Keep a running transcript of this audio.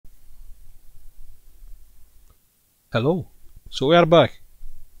Hello. So we are back.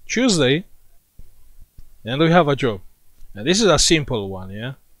 Tuesday, and we have a job. And this is a simple one,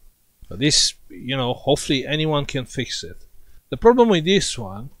 yeah? But this, hopefully anyone can fix it. The problem with this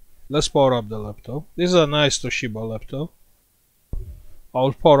one, let's power up the laptop. This is a nice Toshiba laptop.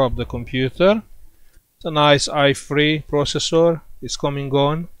 I'll power up the computer. It's a nice i3 processor. It's coming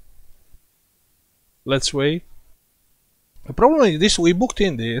on. Let's wait. The problem is this, we booked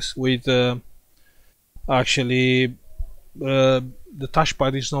in this with actually the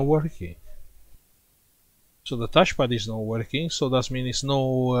touchpad is not working. So the touchpad is not working, so that means it's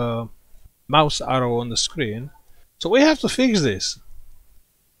no mouse arrow on the screen. So we have to fix this.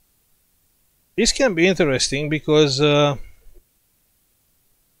 This can be interesting because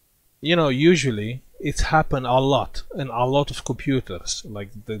usually it happens a lot in a lot of computers,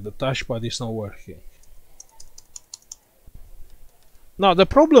 like the touchpad is not working. Now the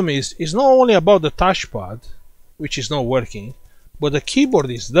problem is not only about the touchpad, which is not working, but the keyboard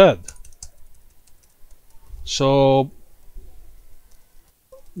is dead. So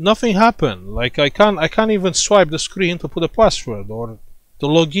nothing happened. Like I can't even swipe the screen to put a password or to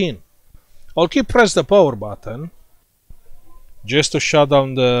log in. I'll keep press the power button just to shut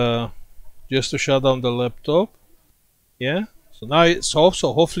down the laptop. Yeah. So now it's off.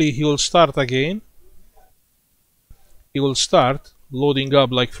 So hopefully he will start again. He will start loading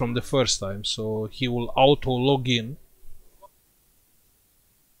up like from the first time. So he will auto log in.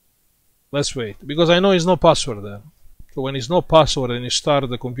 Let's wait, because I know there's no password there. So when there's no password and you start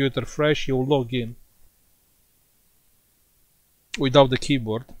the computer fresh, you will log in without the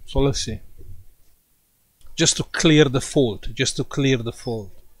keyboard. So let's see. Just to clear the fault,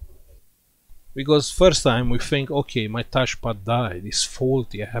 Because first time we think, okay, my touchpad died, it's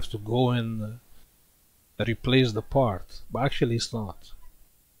faulty, I have to go and replace the part. But actually it's not.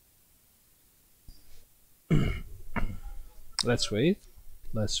 Let's wait.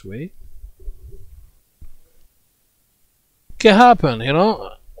 Can happen,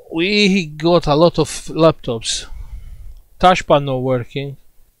 we got a lot of laptops, touchpad not working,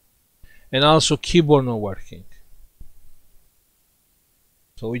 and also keyboard not working.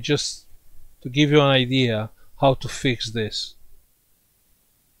 So we just to give you an idea how to fix this.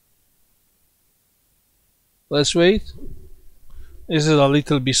 Let's wait. This is a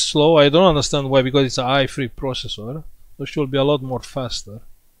little bit slow. I don't understand why, because it's an i3 processor. It should be a lot more faster.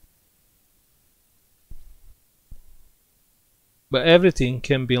 But everything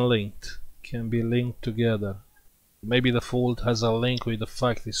can be linked together. Maybe the fault has a link with the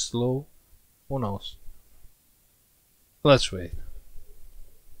fact it's slow. Who knows? Let's wait.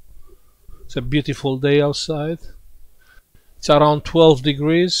 It's a beautiful day outside. It's around 12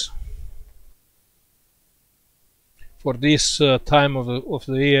 degrees. For this time of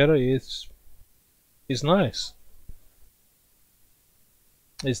the year, it's nice.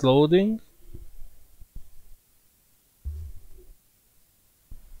 It's loading.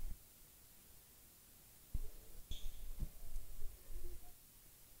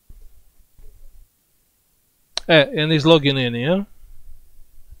 And he's logging in, yeah?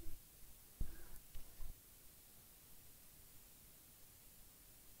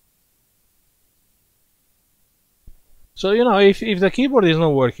 So, if the keyboard is not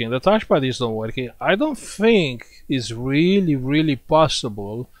working, the touchpad is not working, I don't think it's really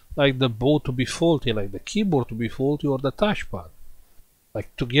possible, like the both to be faulty, like the keyboard to be faulty or the touchpad.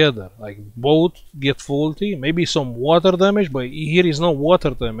 Like together, like both get faulty, maybe some water damage, but here is no water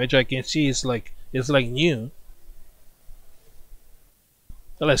damage. I can see it's like new.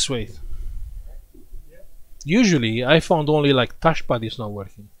 Let's wait. Usually I found only like touchpad is not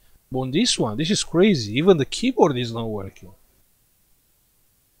working. But on this one, this is crazy. Even the keyboard is not working.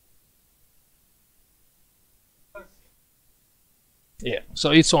 Yeah, so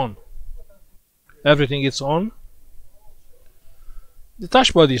it's on. Everything is on. The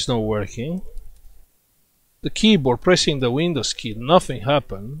touchpad is not working. The keyboard, pressing the Windows key, nothing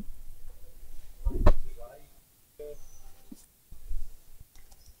happened.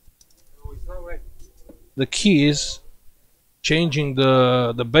 The keys, changing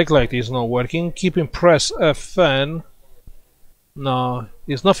the backlight is not working. Keeping press Fn. No,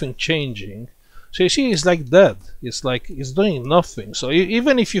 there's nothing changing. So you see, it's like dead. It's like it's doing nothing. So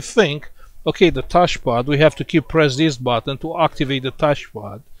even if you think, okay, the touchpad, we have to keep press this button to activate the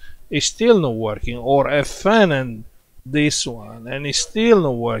touchpad, it's still not working. Or Fn and this one, and it's still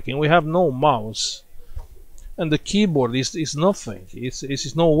not working. We have no mouse, and the keyboard is nothing.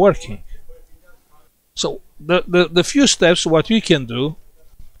 It's not working. So the few steps what we can do,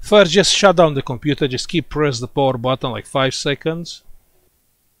 first just shut down the computer, just keep press the power button like 5 seconds.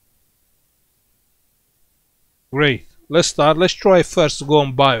 Great. Let's start. Let's try first to go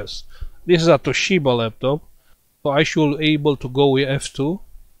on BIOS. This is a Toshiba laptop, so I should be able to go with F2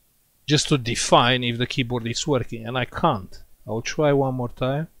 just to define if the keyboard is working, and I can't. I'll try one more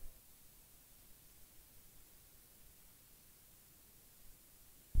time.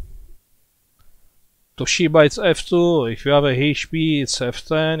 Toshiba it's F2, if you have a HP it's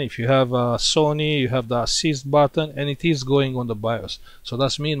F10, if you have a Sony you have the assist button, and it is going on the BIOS. So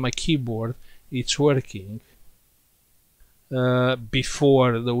that means my keyboard it's working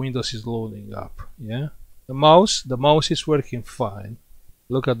before the Windows is loading up. Yeah, the mouse is working fine.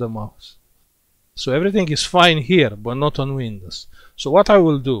 Look at the mouse. So everything is fine here, but not on Windows. So what I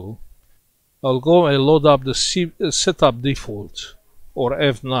will do, I'll go and load up the setup default, or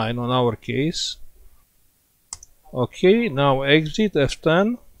F9 on our case. Okay, now exit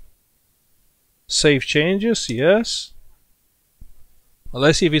F10, save changes, yes.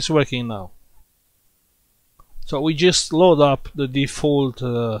 Let's see if it's working now. So we just load up the default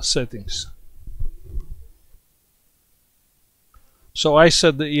settings. So I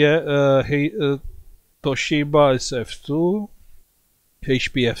said that, yeah, Toshiba is F2,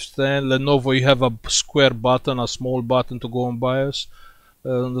 HP F10, Lenovo you have a square button, a small button to go on BIOS.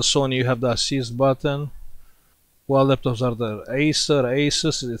 On the Sony you have the assist button. Well, laptops are there.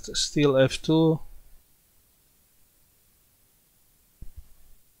 Asus, it's still F2.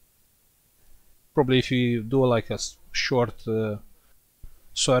 Probably if you do like a short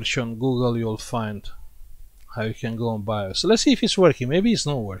search on Google, you'll find how you can go on BIOS. So let's see if it's working. Maybe it's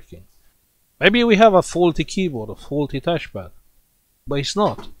not working. Maybe we have a faulty keyboard, a faulty touchpad. But it's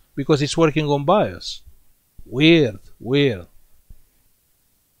not, because it's working on BIOS. Weird, weird.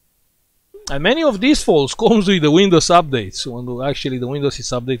 And many of these faults comes with the Windows updates, when actually the Windows is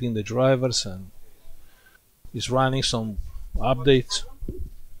updating the drivers and is running some updates.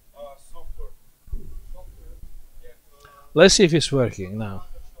 Let's see if it's working now.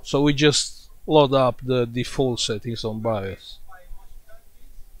 So we just load up the default settings on BIOS.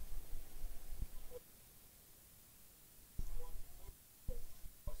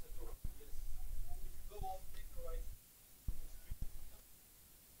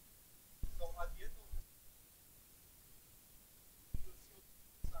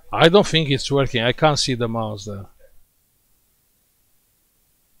 I don't think it's working. I can't see the mouse there.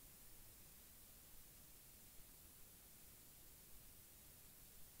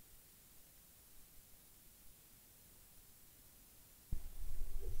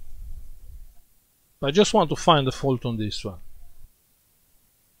 I just want to find the fault on this one.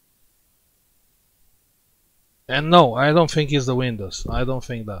 And no, I don't think it's the Windows. I don't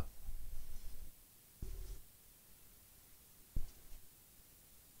think that.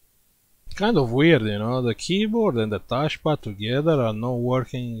 Kind of weird, you know, the keyboard and the touchpad together are not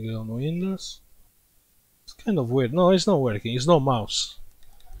working on Windows. It's kind of weird. No, it's not working. It's no mouse.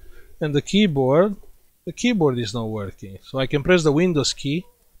 And the keyboard is not working. So I can press the Windows key,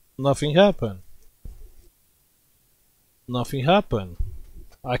 nothing happened. Nothing happened.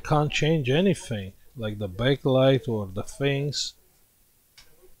 I can't change anything, like the backlight or the things.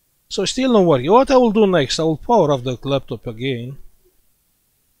 So it's still not working. What I will do next, I will power off the laptop again.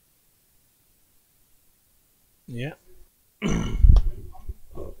 Yeah.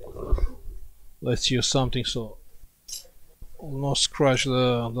 Let's use something so I'll not scratch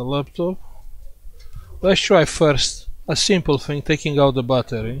the laptop. Let's try first a simple thing, taking out the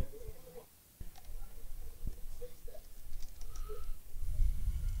battery.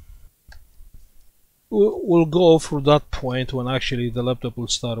 We'll go through that point when actually the laptop will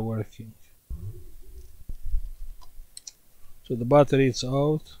start working. So the battery is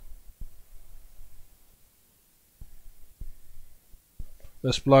out.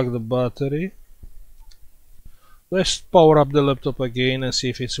 Let's plug the battery. Let's power up the laptop again and see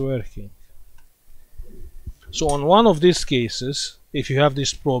if it's working. So on one of these cases, if you have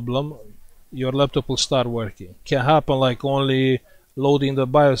this problem, your laptop will start working. Can happen like only loading the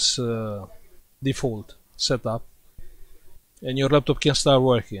BIOS default setup and your laptop can start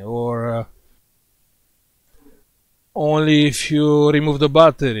working, or only if you remove the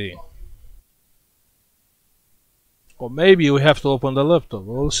battery. Or maybe we have to open the laptop,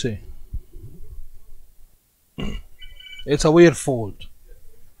 we'll see. It's a weird fault.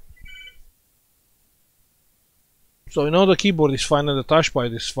 So you know the keyboard is fine and the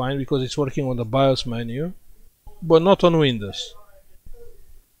touchpad is fine because it's working on the BIOS menu, but not on Windows.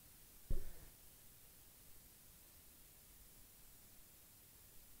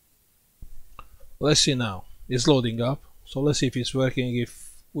 Let's see now. It's loading up. So let's see if it's working.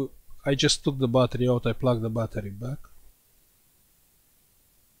 I just took the battery out, I plugged the battery back.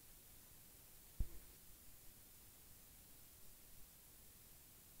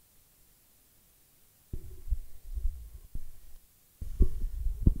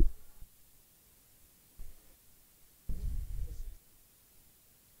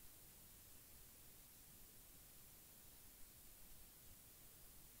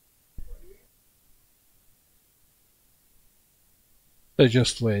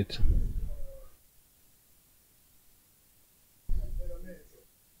 Just wait.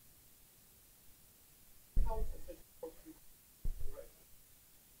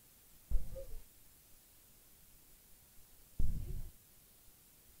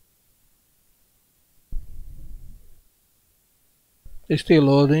 It's still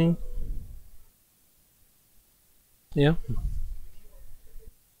loading. Yeah.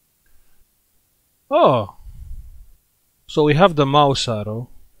 Oh, so we have the mouse arrow.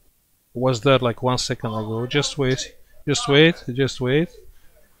 Was there like 1 second ago? Just wait. Just wait. Just wait.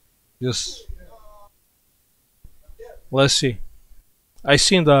 Just let's see. I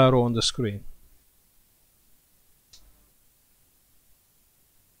seen the arrow on the screen.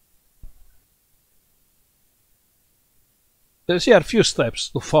 There's here a few steps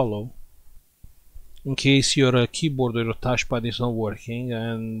to follow in case your keyboard or your touchpad is not working,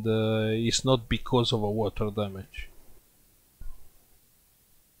 and it's not because of a water damage.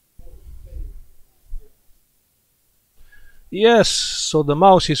 Yes, so the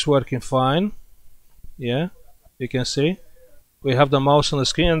mouse is working fine. Yeah, you can see. We have the mouse on the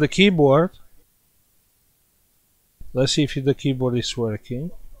screen and the keyboard. Let's see if the keyboard is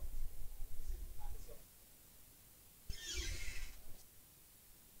working.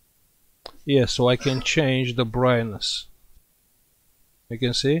 Yeah, so I can change the brightness. You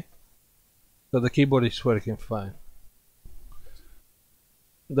can see that the keyboard is working fine.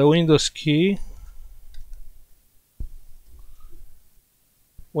 The Windows key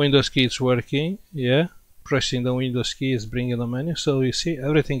is working. Yeah, pressing the Windows key is bringing the menu. So you see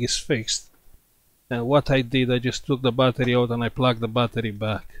everything is fixed. And what I did, I just took the battery out and I plugged the battery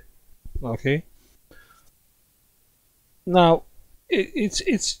back. Okay. Now it's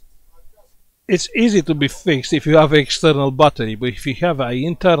easy to be fixed if you have an external battery, but if you have an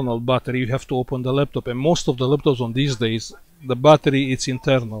internal battery, you have to open the laptop. And most of the laptops on these days, the battery is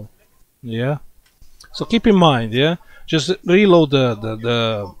internal. Yeah. So keep in mind, yeah. Just reload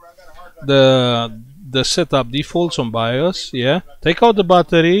the setup defaults on BIOS. Yeah. Take out the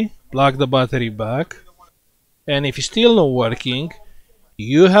battery, plug the battery back, and if it's still not working,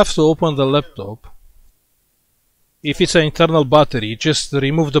 you have to open the laptop. If it's an internal battery, just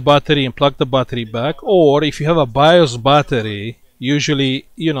remove the battery and plug the battery back. Or if you have a BIOS battery, usually,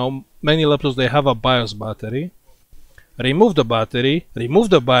 you know, many laptops they have a BIOS battery. Remove the battery,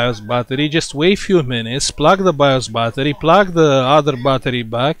 remove the BIOS battery, just wait a few minutes, plug the BIOS battery, plug the other battery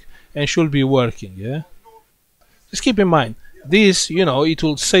back, and should be working, yeah? Just keep in mind, this, you know, it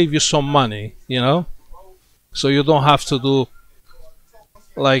will save you some money, you know? So you don't have to do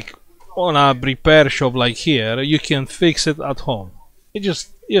like on a repair shop like here. You can fix it at home. It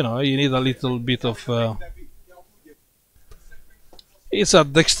just, you know, you need a little bit of it's a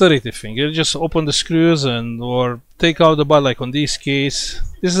dexterity thing. You just open the screws and or take out the bar, like on this case.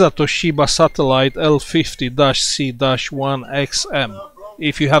 This is a Toshiba Satellite L50-C-1XM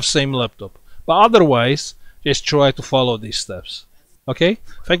if you have same laptop. But otherwise, just try to follow these steps. Okay?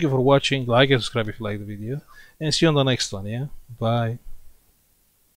 Thank you for watching. Like and subscribe if you like the video. And see you on the next one, yeah? Bye.